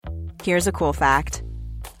Here's a cool fact.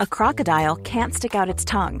 A crocodile can't stick out its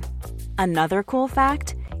tongue. Another cool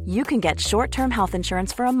fact, you can get short-term health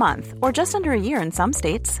insurance for a month or just under a year in some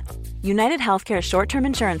states. United Healthcare short-term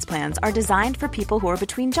insurance plans are designed for people who are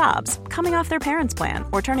between jobs, coming off their parents' plan,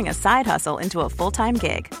 or turning a side hustle into a full-time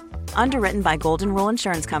gig. Underwritten by Golden Rule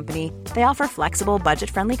Insurance Company, they offer flexible,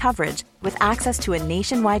 budget-friendly coverage with access to a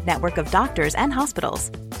nationwide network of doctors and hospitals.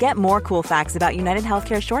 Get more cool facts about United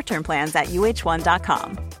Healthcare short-term plans at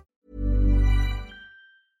uh1.com.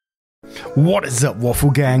 What is up, Waffle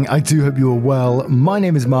Gang? I do hope you are well. My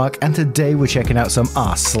name is Mark, and today we're checking out some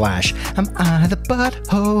r/Am I the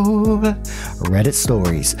Butthole Reddit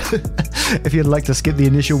stories. If you'd like to skip the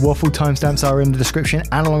initial waffle, timestamps are in the description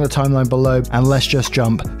and along the timeline below, and let's just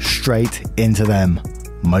jump straight into them.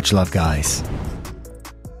 Much love, guys.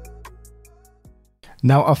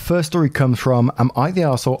 Now, our first story comes from Am I the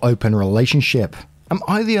Arsehole Open Relationship? Am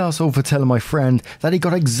I the arsehole for telling my friend that he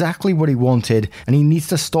got exactly what he wanted and he needs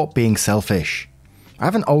to stop being selfish? I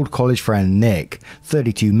have an old college friend, Nick,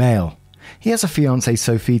 32 male. He has a fiancée,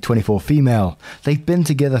 Sophie, 24 female. They've been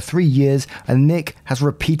together 3 years and Nick has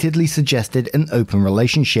repeatedly suggested an open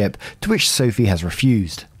relationship, to which Sophie has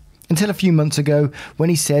refused. Until a few months ago, when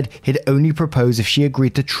he said he'd only propose if she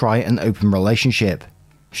agreed to try an open relationship.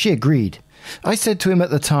 She agreed. I said to him at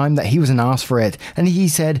the time that he was an arse for it, and he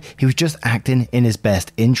said he was just acting in his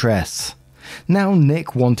best interests. Now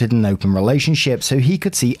Nick wanted an open relationship so he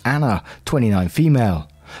could see Anna, 29 female.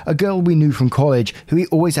 A girl we knew from college who he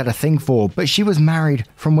always had a thing for, but she was married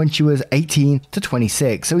from when she was 18 to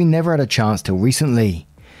 26, so he never had a chance till recently.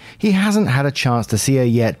 He hasn't had a chance to see her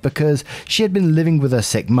yet because she had been living with her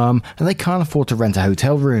sick mum and they can't afford to rent a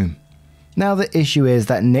hotel room. Now the issue is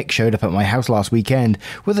that Nick showed up at my house last weekend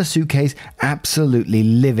with a suitcase absolutely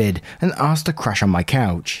livid and asked to crash on my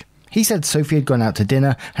couch. He said Sophie had gone out to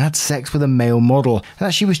dinner and had sex with a male model and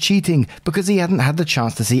that she was cheating because he hadn't had the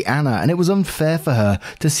chance to see Anna and it was unfair for her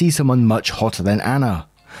to see someone much hotter than Anna.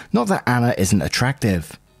 Not that Anna isn't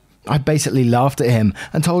attractive. I basically laughed at him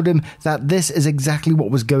and told him that this is exactly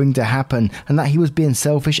what was going to happen and that he was being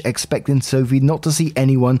selfish, expecting Sophie not to see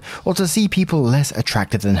anyone or to see people less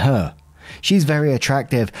attractive than her. She's very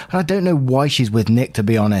attractive, and I don't know why she's with Nick, to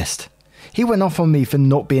be honest. He went off on me for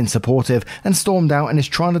not being supportive and stormed out and is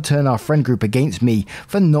trying to turn our friend group against me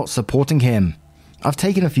for not supporting him. I've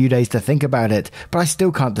taken a few days to think about it, but I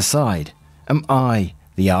still can't decide. Am I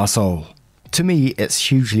the arsehole? To me, it's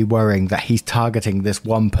hugely worrying that he's targeting this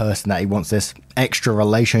one person that he wants this extra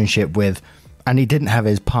relationship with, and he didn't have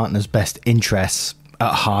his partner's best interests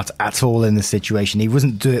at heart at all in this situation. He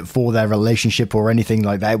wasn't doing it for their relationship or anything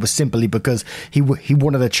like that. It was simply because he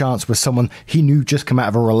wanted a chance with someone he knew just come out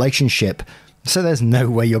of a relationship. So there's no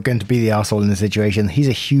way you're going to be the arsehole in this situation. He's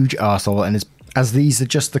a huge arsehole, and as these are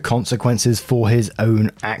just the consequences for his own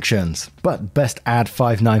actions. But Best Ad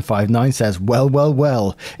 5959 says,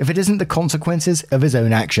 well, if it isn't the consequences of his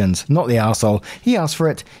own actions, not the arsehole, he asked for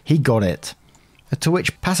it, he got it. To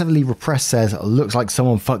which Passively Repressed says, looks like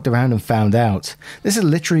someone fucked around and found out. This is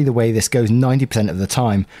literally the way this goes 90% of the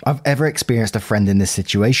time I've ever experienced a friend in this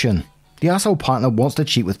situation. The arsehole partner wants to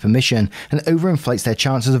cheat with permission and overinflates their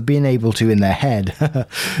chances of being able to in their head.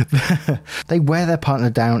 They wear their partner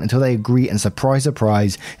down until they agree, and surprise,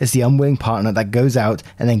 surprise, it's the unwilling partner that goes out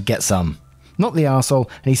and then gets some. Not the arsehole,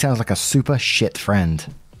 and he sounds like a super shit friend.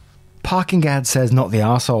 Parking Ad says, not the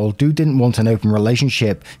arsehole. Dude didn't want an open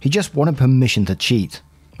relationship. He just wanted permission to cheat.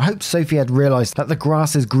 I hope Sophie had realised that the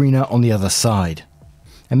grass is greener on the other side.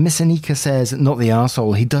 And Miss Anika says, not the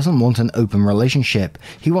arsehole. He doesn't want an open relationship.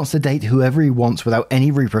 He wants to date whoever he wants without any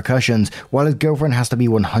repercussions, while his girlfriend has to be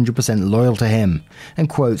 100% loyal to him. And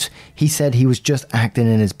quotes, he said he was just acting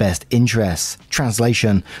in his best interests.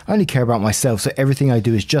 Translation, I only care about myself, so everything I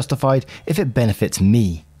do is justified if it benefits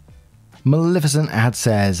me. Maleficent Ad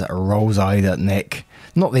says, rolls eyed at Nick.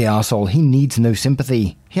 Not the arsehole, he needs no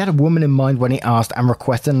sympathy. He had a woman in mind when he asked and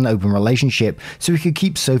requested an open relationship, so he could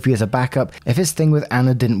keep Sophie as a backup if his thing with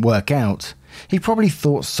Anna didn't work out. He probably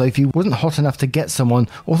thought Sophie wasn't hot enough to get someone,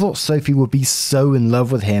 or thought Sophie would be so in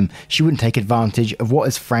love with him she wouldn't take advantage of what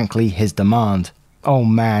is frankly his demand. Oh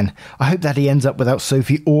man, I hope that he ends up without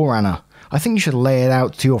Sophie or Anna. I think you should lay it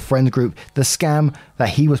out to your friend group, the scam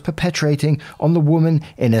that he was perpetrating on the woman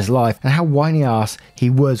in his life and how whiny ass he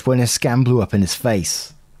was when his scam blew up in his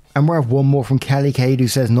face. And we have one more from Kelly Cade who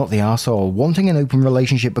says, not the arsehole. Wanting an open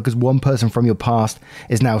relationship because one person from your past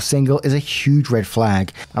is now single is a huge red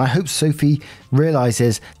flag, and I hope Sophie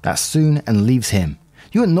realises that soon and leaves him.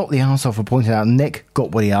 You are not the arsehole for pointing out Nick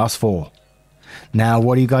got what he asked for. Now,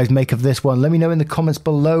 what do you guys make of this one? Let me know in the comments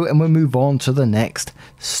below and we'll move on to the next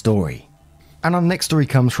story. And our next story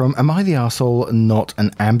comes from, am I the arsehole, not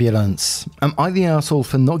an ambulance? Am I the arsehole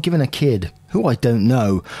for not giving a kid, who I don't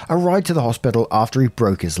know, a ride to the hospital after he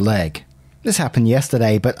broke his leg? This happened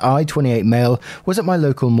yesterday, but I, 28 male, was at my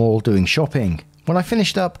local mall doing shopping. When I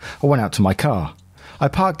finished up, I went out to my car. I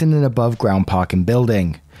parked in an above ground parking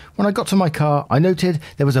building. When I got to my car, I noted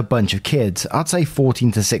there was a bunch of kids, I'd say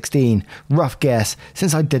 14 to 16, rough guess,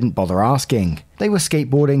 since I didn't bother asking. They were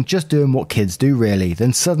skateboarding, just doing what kids do really.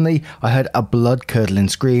 Then suddenly, I heard a blood-curdling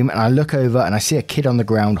scream, and I look over and I see a kid on the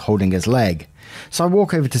ground holding his leg. So I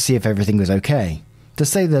walk over to see if everything was okay. To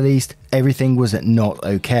say the least, everything was not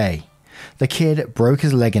okay. The kid broke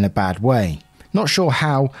his leg in a bad way. Not sure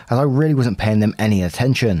how, as I really wasn't paying them any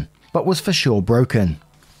attention, but was for sure broken.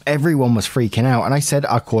 Everyone was freaking out, and I said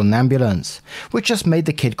I'd call an ambulance, which just made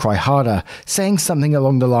the kid cry harder, saying something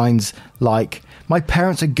along the lines like, "My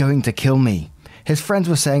parents are going to kill me." His friends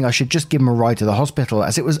were saying I should just give him a ride to the hospital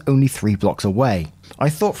as it was only 3 blocks away. I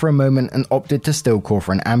thought for a moment and opted to still call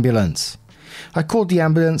for an ambulance. I called the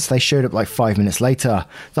ambulance, they showed up like 5 minutes later.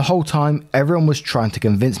 The whole time, everyone was trying to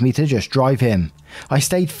convince me to just drive him. I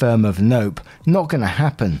stayed firm of nope, not gonna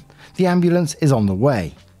happen. The ambulance is on the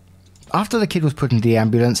way. After the kid was put into the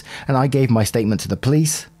ambulance and I gave my statement to the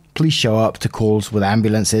police show up to calls with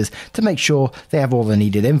ambulances to make sure they have all the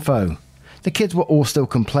needed info. The kids were all still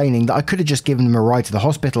complaining that I could have just given him a ride to the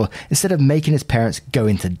hospital instead of making his parents go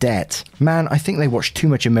into debt. Man, I think they watch too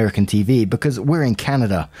much American TV because we're in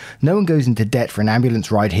Canada. No one goes into debt for an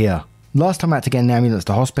ambulance ride here. Last time I had to get an ambulance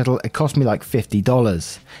to hospital, it cost me like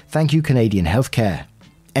 $50. Thank you, Canadian healthcare.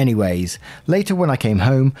 Anyways, later when I came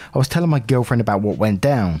home, I was telling my girlfriend about what went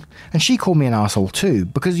down, and she called me an arsehole too,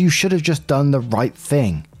 because you should have just done the right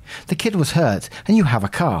thing. The kid was hurt, and you have a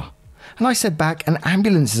car. And I said back, and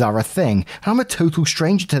ambulances are a thing, and I'm a total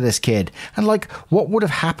stranger to this kid, and like, what would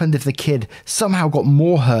have happened if the kid somehow got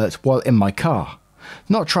more hurt while in my car?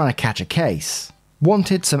 Not trying to catch a case.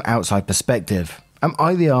 Wanted some outside perspective. Am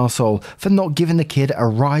I the arsehole for not giving the kid a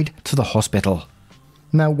ride to the hospital?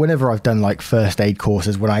 Now, whenever I've done like first aid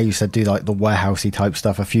courses, when I used to do like the warehousey type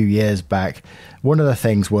stuff a few years back, one of the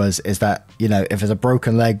things is that, you know, if there's a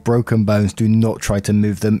broken leg, broken bones, do not try to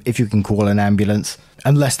move them if you can call an ambulance,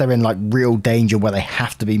 unless they're in like real danger where they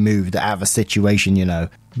have to be moved out of a situation, you know,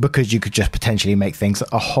 because you could just potentially make things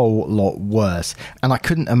a whole lot worse. And I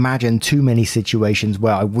couldn't imagine too many situations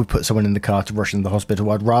where I would put someone in the car to rush them to the hospital.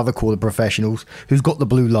 I'd rather call the professionals who's got the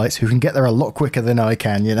blue lights, who can get there a lot quicker than I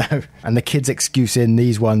can, you know. And the kids' excuse in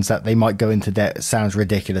these ones that they might go into debt sounds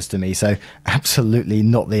ridiculous to me. So absolutely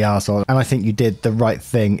not the arsehole. And I think you did the right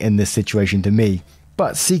thing in this situation to me.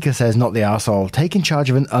 But Seeker says not the arsehole. Taking charge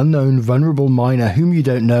of an unknown vulnerable minor whom you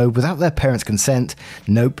don't know without their parents' consent.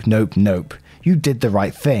 Nope, nope, nope. You did the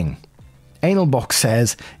right thing. Analbox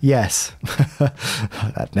says, yes.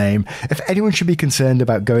 That name. If anyone should be concerned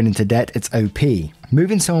about going into debt, it's OP.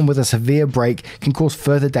 Moving someone with a severe break can cause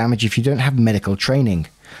further damage if you don't have medical training.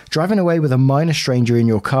 Driving away with a minor stranger in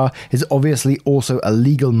your car is obviously also a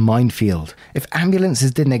legal minefield. If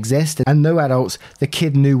ambulances didn't exist and no adults the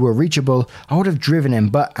kid knew were reachable, I would have driven him,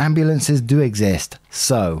 but ambulances do exist.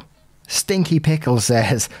 So... Stinky Pickle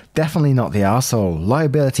says, definitely not the arsehole.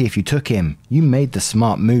 Liability if you took him. You made the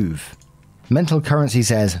smart move. Mental Currency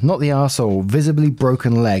says, not the arsehole. Visibly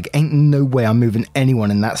broken leg. Ain't no way I'm moving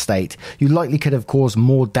anyone in that state. You likely could have caused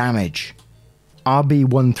more damage.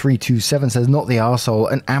 RB1327 says, not the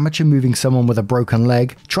arsehole. An amateur moving someone with a broken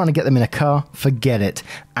leg, trying to get them in a car? Forget it.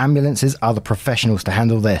 Ambulances are the professionals to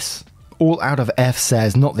handle this. All Out of F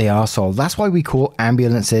says, not the arsehole. That's why we call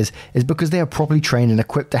ambulances, is because they are properly trained and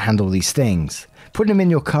equipped to handle these things. Putting them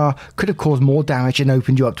in your car could have caused more damage and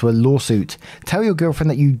opened you up to a lawsuit. Tell your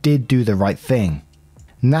girlfriend that you did do the right thing.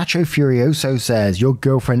 Nacho Furioso says, your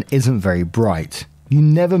girlfriend isn't very bright. You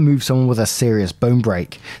never move someone with a serious bone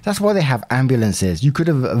break. That's why they have ambulances. You could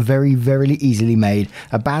have very easily made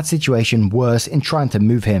a bad situation worse in trying to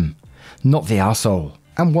move him. Not the arsehole.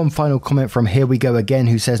 And one final comment from Here We Go Again,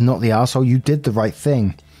 who says, not the arsehole, you did the right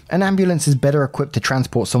thing. An ambulance is better equipped to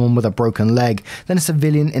transport someone with a broken leg than a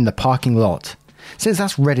civilian in the parking lot, since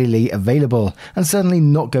that's readily available and certainly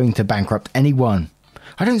not going to bankrupt anyone.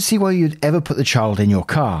 I don't see why you'd ever put the child in your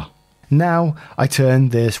car. Now, I turn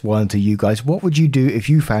this one to you guys. What would you do if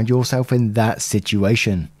you found yourself in that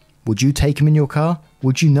situation? Would you take him in your car?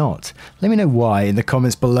 Would you not? Let me know why in the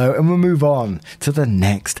comments below, and we'll move on to the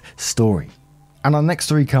next story. And our next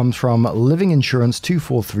story comes from Living Insurance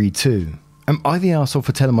 2432. Am I the arsehole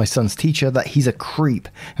for telling my son's teacher that he's a creep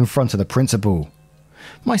in front of the principal?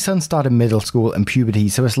 My son started middle school and puberty,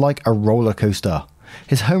 so it's like a roller coaster.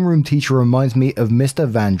 His homeroom teacher reminds me of Mr.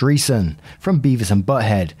 Van Driesen from Beavis and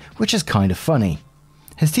Butthead, which is kind of funny.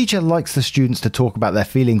 His teacher likes the students to talk about their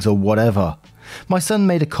feelings or whatever. My son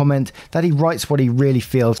made a comment that he writes what he really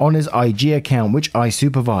feels on his IG account, which I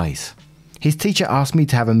supervise. His teacher asked me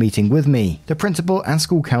to have a meeting with me, the principal and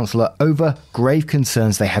school counsellor, over grave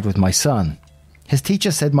concerns they had with my son. His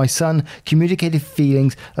teacher said my son communicated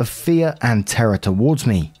feelings of fear and terror towards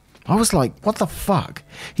me. I was like, what the fuck?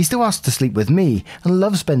 He still asked to sleep with me and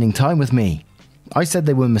loves spending time with me. I said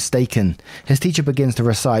they were mistaken. His teacher begins to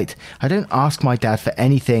recite, I don't ask my dad for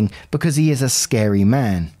anything because he is a scary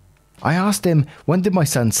man. I asked him, when did my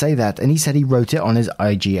son say that? And he said he wrote it on his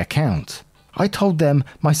IG account. I told them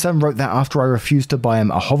my son wrote that after I refused to buy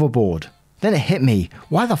him a hoverboard. Then it hit me,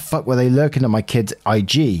 why the fuck were they lurking at my kid's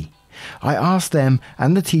IG? I asked them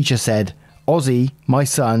and the teacher said, Ozzy, my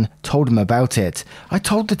son, told him about it. I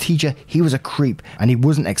told the teacher he was a creep and he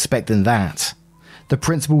wasn't expecting that. The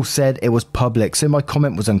principal said it was public, so my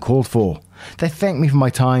comment was uncalled for. They thanked me for my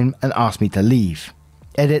time and asked me to leave.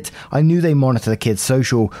 Edit, I knew they monitor the kids'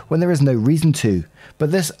 social when there is no reason to,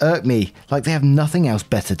 but this irked me like they have nothing else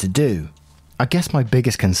better to do. I guess my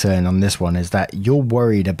biggest concern on this one is that you're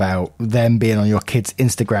worried about them being on your kid's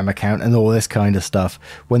Instagram account and all this kind of stuff,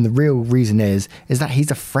 when the real reason is that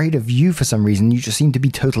he's afraid of you for some reason. You just seem to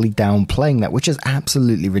be totally downplaying that, which is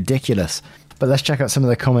absolutely ridiculous. But let's check out some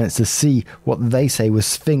of the comments to see what they say, with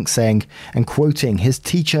Sphinx saying, and quoting, his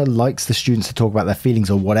teacher likes the students to talk about their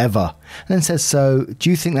feelings or whatever. And then says, so,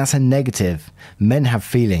 do you think that's a negative? Men have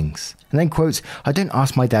feelings. And then quotes, I don't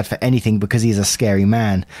ask my dad for anything because he's a scary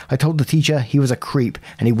man. I told the teacher he was a creep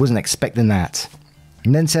and he wasn't expecting that.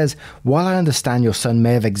 And then says, while I understand your son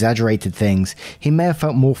may have exaggerated things, he may have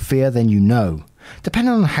felt more fear than you know.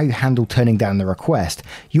 Depending on how you handle turning down the request,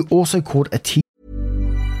 you also called a teacher.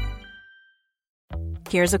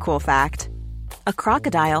 Here's a cool fact. A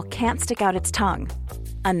crocodile can't stick out its tongue.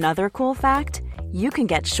 Another cool fact, you can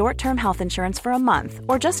get short-term health insurance for a month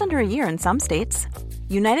or just under a year in some states.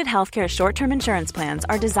 United Healthcare short-term insurance plans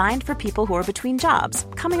are designed for people who are between jobs,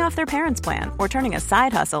 coming off their parents' plan, or turning a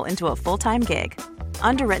side hustle into a full-time gig.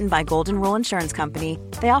 Underwritten by Golden Rule Insurance Company,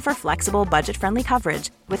 they offer flexible, budget-friendly coverage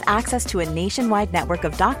with access to a nationwide network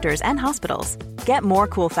of doctors and hospitals. Get more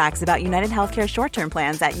cool facts about United Healthcare short-term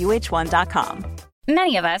plans at uh1.com.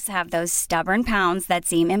 Many of us have those stubborn pounds that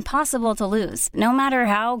seem impossible to lose, no matter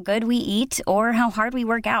how good we eat or how hard we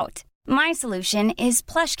work out. My solution is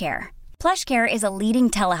PlushCare. PlushCare is a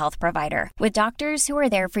leading telehealth provider with doctors who are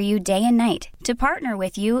there for you day and night to partner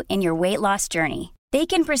with you in your weight loss journey. They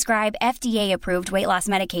can prescribe FDA-approved weight loss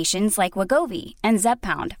medications like Wegovy and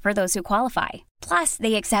Zepbound for those who qualify. Plus,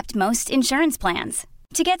 they accept most insurance plans.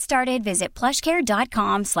 To get started, visit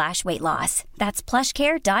plushcare.com/weightloss. That's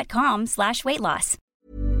plushcare.com/weightloss.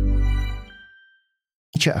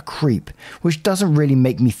 Teacher a creep, which doesn't really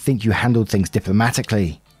make me think you handled things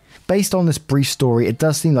diplomatically. Based on this brief story, it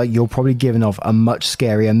does seem like you're probably giving off a much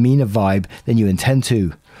scarier, meaner vibe than you intend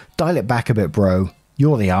to. Dial it back a bit, bro.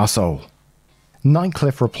 You're the arsehole.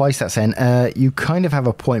 Ninecliff replies that saying, you kind of have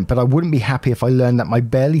a point, but I wouldn't be happy if I learned that my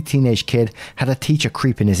barely teenage kid had a teacher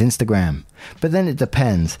creep in his Instagram. But then it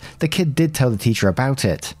depends. The kid did tell the teacher about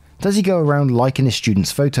it. Does he go around liking his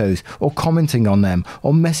students' photos, or commenting on them,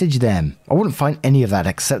 or message them? I wouldn't find any of that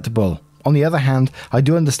acceptable. On the other hand, I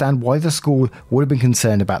do understand why the school would have been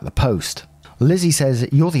concerned about the post. Lizzie says,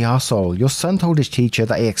 you're the arsehole. Your son told his teacher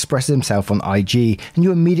that he expressed himself on IG, and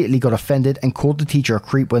you immediately got offended and called the teacher a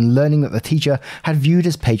creep when learning that the teacher had viewed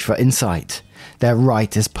his page for insight. Their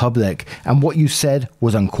right is public, and what you said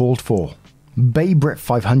was uncalled for.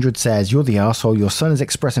 BayBrit500 says, you're the arsehole. Your son is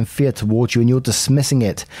expressing fear towards you and you're dismissing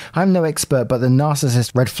it. I'm no expert, but the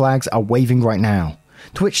narcissist red flags are waving right now.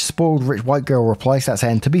 To which spoiled rich white girl replies that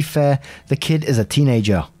saying, to be fair, the kid is a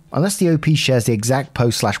teenager. Unless the OP shares the exact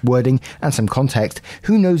post/wording and some context,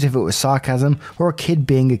 who knows if it was sarcasm or a kid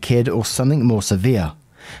being a kid or something more severe.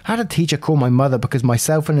 I had a teacher call my mother because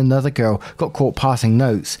myself and another girl got caught passing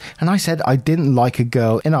notes, and I said I didn't like a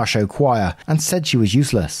girl in our show choir and said she was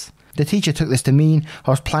useless. The teacher took this to mean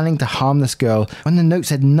I was planning to harm this girl when the note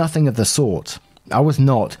said nothing of the sort. I was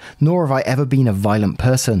not, nor have I ever been a violent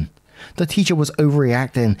person. The teacher was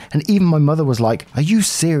overreacting, and even my mother was like, are you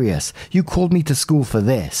serious? You called me to school for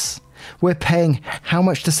this? We're paying how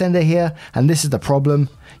much to send her here, and this is the problem?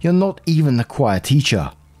 You're not even the choir teacher.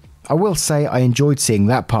 I will say I enjoyed seeing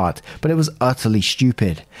that part, but it was utterly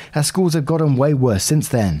stupid, as schools have gotten way worse since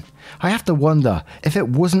then. I have to wonder if it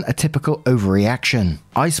wasn't a typical overreaction.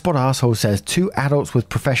 iSpot says 2 adults with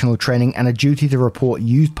professional training and a duty to report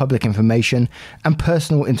used public information and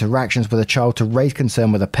personal interactions with a child to raise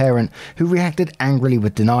concern with a parent who reacted angrily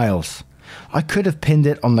with denials. I could have pinned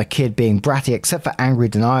it on the kid being bratty except for angry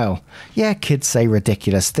denial. Yeah, kids say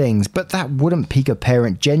ridiculous things, but that wouldn't pique a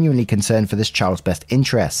parent genuinely concerned for this child's best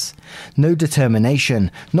interests. No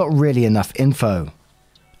determination, not really enough info.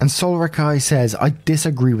 And Solrakai says, I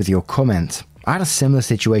disagree with your comment. I had a similar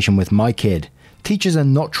situation with my kid. Teachers are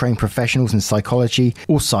not trained professionals in psychology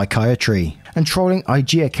or psychiatry, and trolling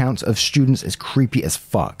IG accounts of students is creepy as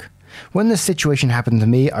fuck. When this situation happened to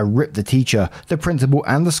me, I ripped the teacher, the principal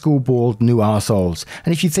and the school board new arseholes.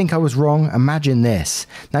 And if you think I was wrong, imagine this.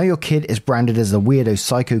 Now your kid is branded as the weirdo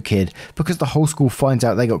psycho kid because the whole school finds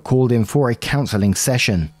out they got called in for a counselling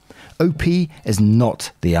session. OP is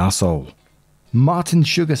not the arsehole. Martin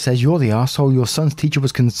Sugar says you're the arsehole. Your son's teacher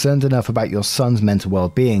was concerned enough about your son's mental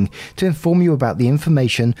well-being to inform you about the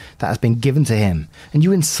information that has been given to him, and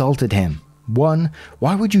you insulted him. 1.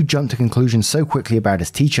 Why would you jump to conclusions so quickly about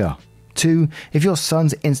his teacher? 2. If your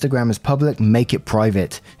son's Instagram is public, make it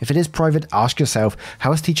private. If it is private, ask yourself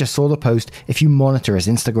how his teacher saw the post if you monitor his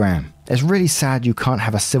Instagram. It's really sad you can't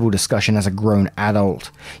have a civil discussion as a grown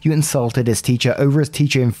adult. You insulted his teacher over his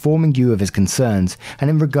teacher informing you of his concerns and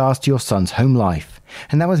in regards to your son's home life,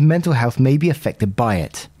 and now his mental health may be affected by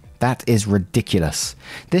it. That is ridiculous.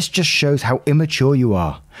 This just shows how immature you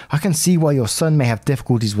are. I can see why your son may have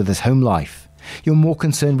difficulties with his home life. You're more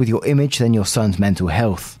concerned with your image than your son's mental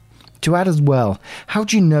health. To add as well, how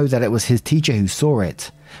do you know that it was his teacher who saw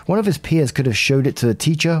it? One of his peers could have showed it to the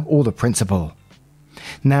teacher or the principal.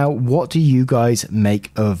 Now, what do you guys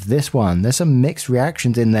make of this one? There's some mixed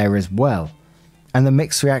reactions in there as well. And the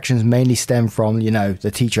mixed reactions mainly stem from,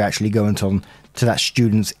 the teacher actually going to that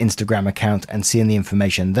student's Instagram account and seeing the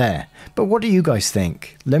information there. But what do you guys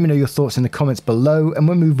think? Let me know your thoughts in the comments below and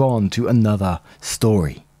we'll move on to another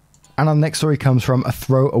story. And our next story comes from a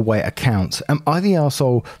throwaway account. Am I the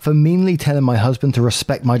arsehole for meanly telling my husband to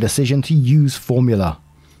respect my decision to use formula?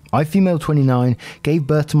 I, female 29, gave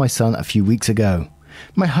birth to my son a few weeks ago.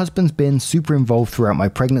 My husband's been super involved throughout my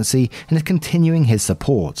pregnancy and is continuing his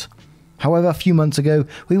support. However, a few months ago,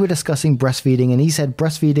 we were discussing breastfeeding and he said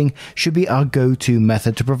breastfeeding should be our go-to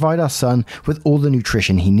method to provide our son with all the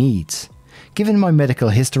nutrition he needs. Given my medical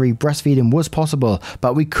history, breastfeeding was possible,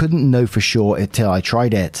 but we couldn't know for sure until I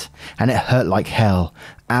tried it. And it hurt like hell.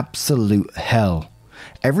 Absolute hell.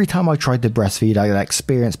 Every time I tried to breastfeed, I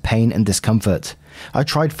experienced pain and discomfort. I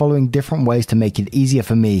tried following different ways to make it easier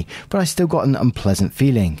for me, but I still got an unpleasant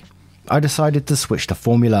feeling. I decided to switch to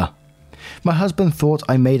formula. My husband thought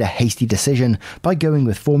I made a hasty decision by going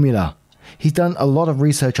with formula. He's done a lot of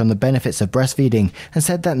research on the benefits of breastfeeding and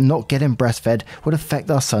said that not getting breastfed would affect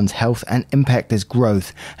our son's health and impact his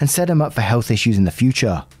growth and set him up for health issues in the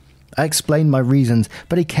future. I explained my reasons,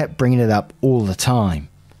 but he kept bringing it up all the time.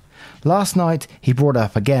 Last night, he brought it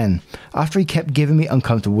up again, after he kept giving me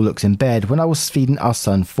uncomfortable looks in bed when I was feeding our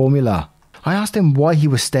son formula. I asked him why he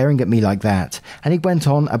was staring at me like that, and he went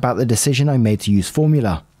on about the decision I made to use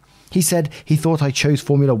formula. He said he thought I chose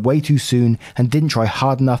formula way too soon and didn't try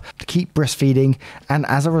hard enough to keep breastfeeding, and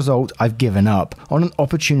as a result I've given up on an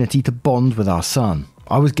opportunity to bond with our son.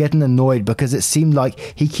 I was getting annoyed because it seemed like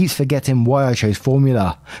he keeps forgetting why I chose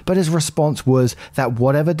formula, but his response was that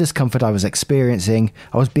whatever discomfort I was experiencing,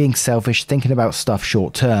 I was being selfish thinking about stuff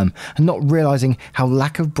short term and not realizing how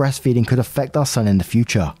lack of breastfeeding could affect our son in the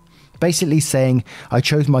future. Basically saying I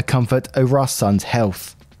chose my comfort over our son's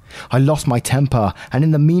health. I lost my temper and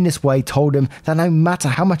in the meanest way told him that no matter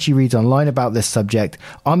how much he reads online about this subject,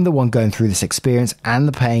 I'm the one going through this experience and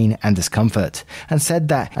the pain and discomfort, and said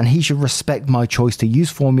that and he should respect my choice to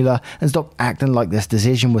use formula and stop acting like this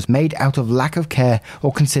decision was made out of lack of care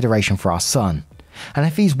or consideration for our son. And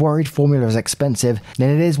if he's worried formula is expensive, then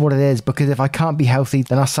it is what it is, because if I can't be healthy,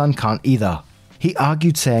 then our son can't either. He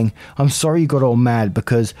argued saying, I'm sorry you got all mad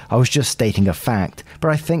because I was just stating a fact, but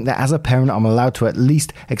I think that as a parent I'm allowed to at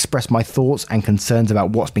least express my thoughts and concerns about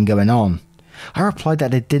what's been going on. I replied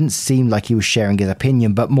that it didn't seem like he was sharing his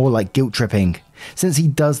opinion, but more like guilt tripping, since he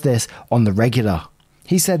does this on the regular.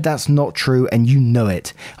 He said that's not true and you know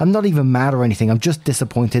it. I'm not even mad or anything, I'm just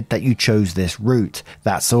disappointed that you chose this route,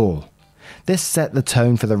 that's all. This set the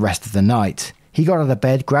tone for the rest of the night. He got out of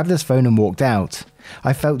bed, grabbed his phone and walked out.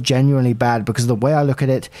 I felt genuinely bad because the way I look at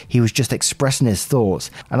it, he was just expressing his thoughts,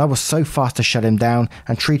 and I was so fast to shut him down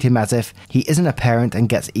and treat him as if he isn't a parent and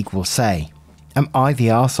gets equal say. Am I the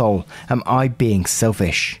arsehole? Am I being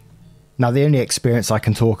selfish? Now the only experience I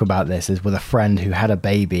can talk about this is with a friend who had a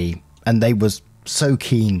baby, and they was so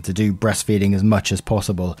keen to do breastfeeding as much as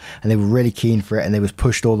possible, and they were really keen for it, and they was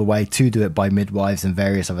pushed all the way to do it by midwives and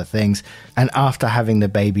various other things, and after having the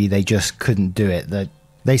baby they just couldn't do it.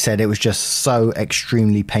 They said it was just so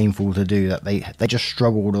extremely painful to do that they just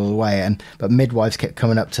struggled all the way, but midwives kept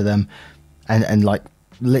coming up to them and like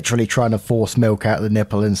literally trying to force milk out of the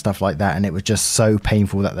nipple and stuff like that, and it was just so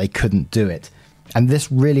painful that they couldn't do it. And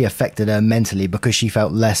this really affected her mentally because she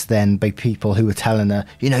felt less than by people who were telling her,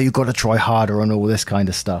 you know, you've got to try harder and all this kind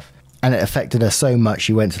of stuff. And it affected her so much,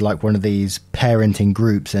 she went to like one of these parenting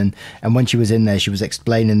groups, and when she was in there, she was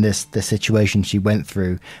explaining the situation she went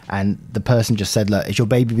through, and the person just said, look, is your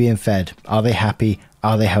baby being fed? Are they happy?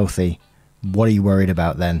 Are they healthy? What are you worried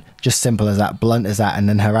about then? Just simple as that, blunt as that. And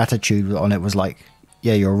then her attitude on it was like,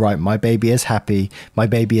 yeah, you're right, my baby is happy, my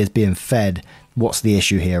baby is being fed, what's the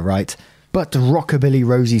issue here, right? But Rockabilly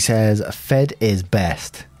Rosie says, fed is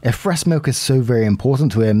best. If breast milk is so very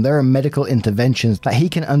important to him, there are medical interventions that he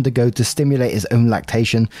can undergo to stimulate his own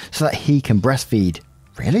lactation so that he can breastfeed.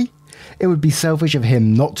 Really? It would be selfish of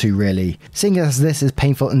him not to, really, seeing as this is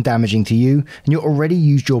painful and damaging to you, and you already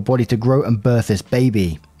used your body to grow and birth this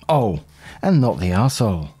baby. Oh, and not the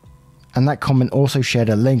arsehole. And that comment also shared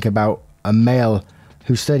a link about a male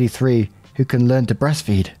who's 33 who can learn to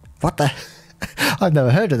breastfeed. What the? I've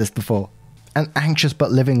never heard of this before. And Anxious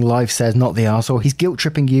But Living Life says, not the arsehole, he's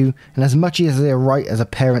guilt-tripping you, and as much as they're right as a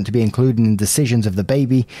parent to be included in decisions of the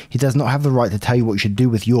baby, he does not have the right to tell you what you should do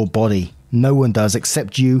with your body. No one does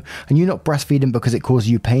except you, and you not breastfeeding because it causes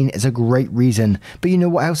you pain is a great reason. But you know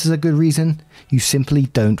what else is a good reason? You simply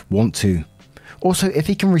don't want to. Also, if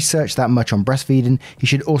he can research that much on breastfeeding, he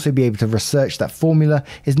should also be able to research that formula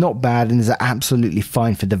is not bad and is absolutely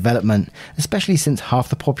fine for development, especially since half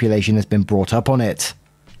the population has been brought up on it.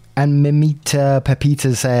 And Mimita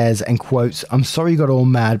Pepita says, and quotes, I'm sorry you got all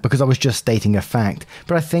mad because I was just stating a fact,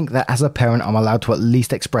 but I think that as a parent I'm allowed to at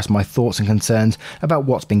least express my thoughts and concerns about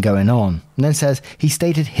what's been going on. And then says, he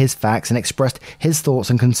stated his facts and expressed his thoughts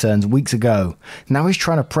and concerns weeks ago. Now he's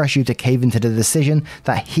trying to press you to cave into the decision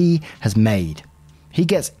that he has made. He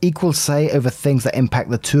gets equal say over things that impact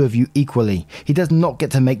the two of you equally. He does not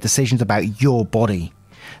get to make decisions about your body.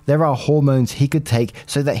 There are hormones he could take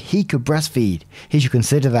so that he could breastfeed. He should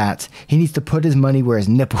consider that. He needs to put his money where his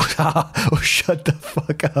nipples are. Oh, shut the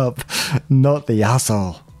fuck up. Not the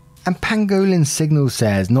asshole. And Pangolin Signal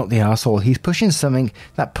says, not the arsehole, he's pushing something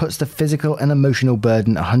that puts the physical and emotional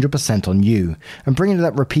burden 100% on you, and bringing it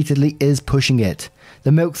up repeatedly is pushing it.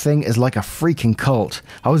 The milk thing is like a freaking cult.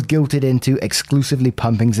 I was guilted into exclusively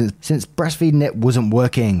pumping since breastfeeding it wasn't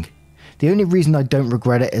working. The only reason I don't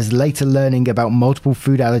regret it is later learning about multiple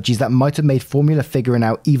food allergies that might have made formula figuring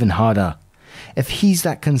out even harder. If he's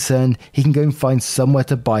that concerned, he can go and find somewhere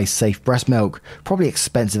to buy safe breast milk, probably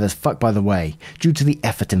expensive as fuck by the way, due to the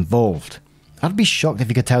effort involved. I'd be shocked if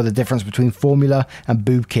you could tell the difference between formula and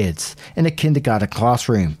boob kids in a kindergarten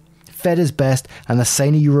classroom. Fed is best, and the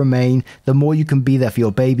saner you remain, the more you can be there for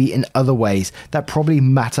your baby in other ways that probably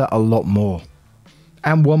matter a lot more.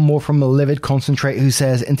 And one more from a Livid Concentrate who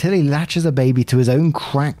says, until he latches a baby to his own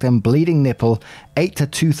cracked and bleeding nipple 8 to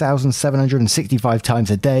 2,765 times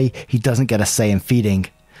a day, he doesn't get a say in feeding.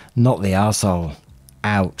 Not the arsehole.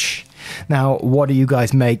 Ouch. Now, what do you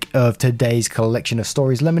guys make of today's collection of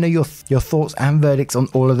stories? Let me know your thoughts and verdicts on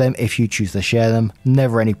all of them if you choose to share them.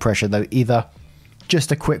 Never any pressure though either.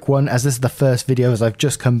 Just a quick one, as this is the first video as I've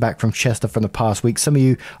just come back from Chester from the past week. Some of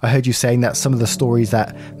you, I heard you saying that some of the stories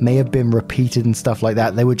that may have been repeated and stuff like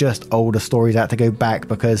that, they were just older stories. I had to go back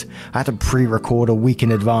because I had to pre-record a week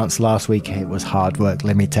in advance last week. It was hard work,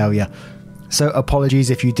 let me tell you. So apologies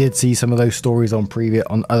if you did see some of those stories on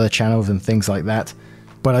other channels and things like that.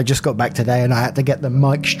 But I just got back today and I had to get the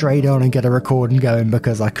mic straight on and get a recording going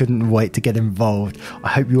because I couldn't wait to get involved. I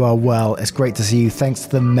hope you are well. It's great to see you. Thanks to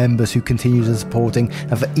the members who continue to supporting,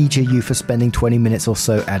 and for each of you for spending 20 minutes or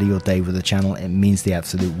so out of your day with the channel. It means the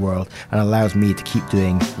absolute world and allows me to keep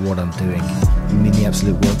doing what I'm doing. You mean the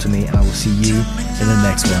absolute world to me, and I will see you in the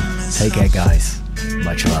next one. Take care, guys.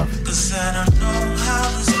 Much love.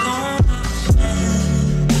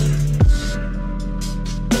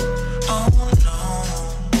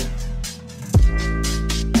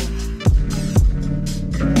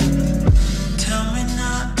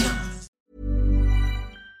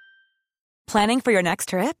 Planning for your next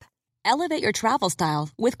trip? Elevate your travel style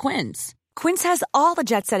with Quince. Quince has all the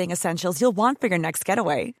jet-setting essentials you'll want for your next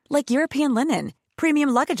getaway, like European linen, premium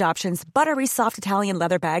luggage options, buttery soft Italian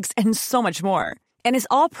leather bags, and so much more. And is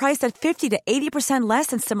all priced at 50 to 80% less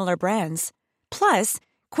than similar brands. Plus,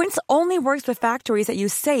 Quince only works with factories that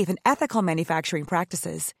use safe and ethical manufacturing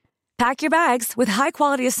practices. Pack your bags with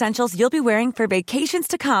high-quality essentials you'll be wearing for vacations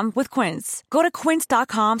to come with Quince. Go to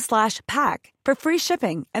quince.com/pack for free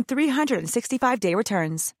shipping and 365-day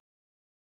returns.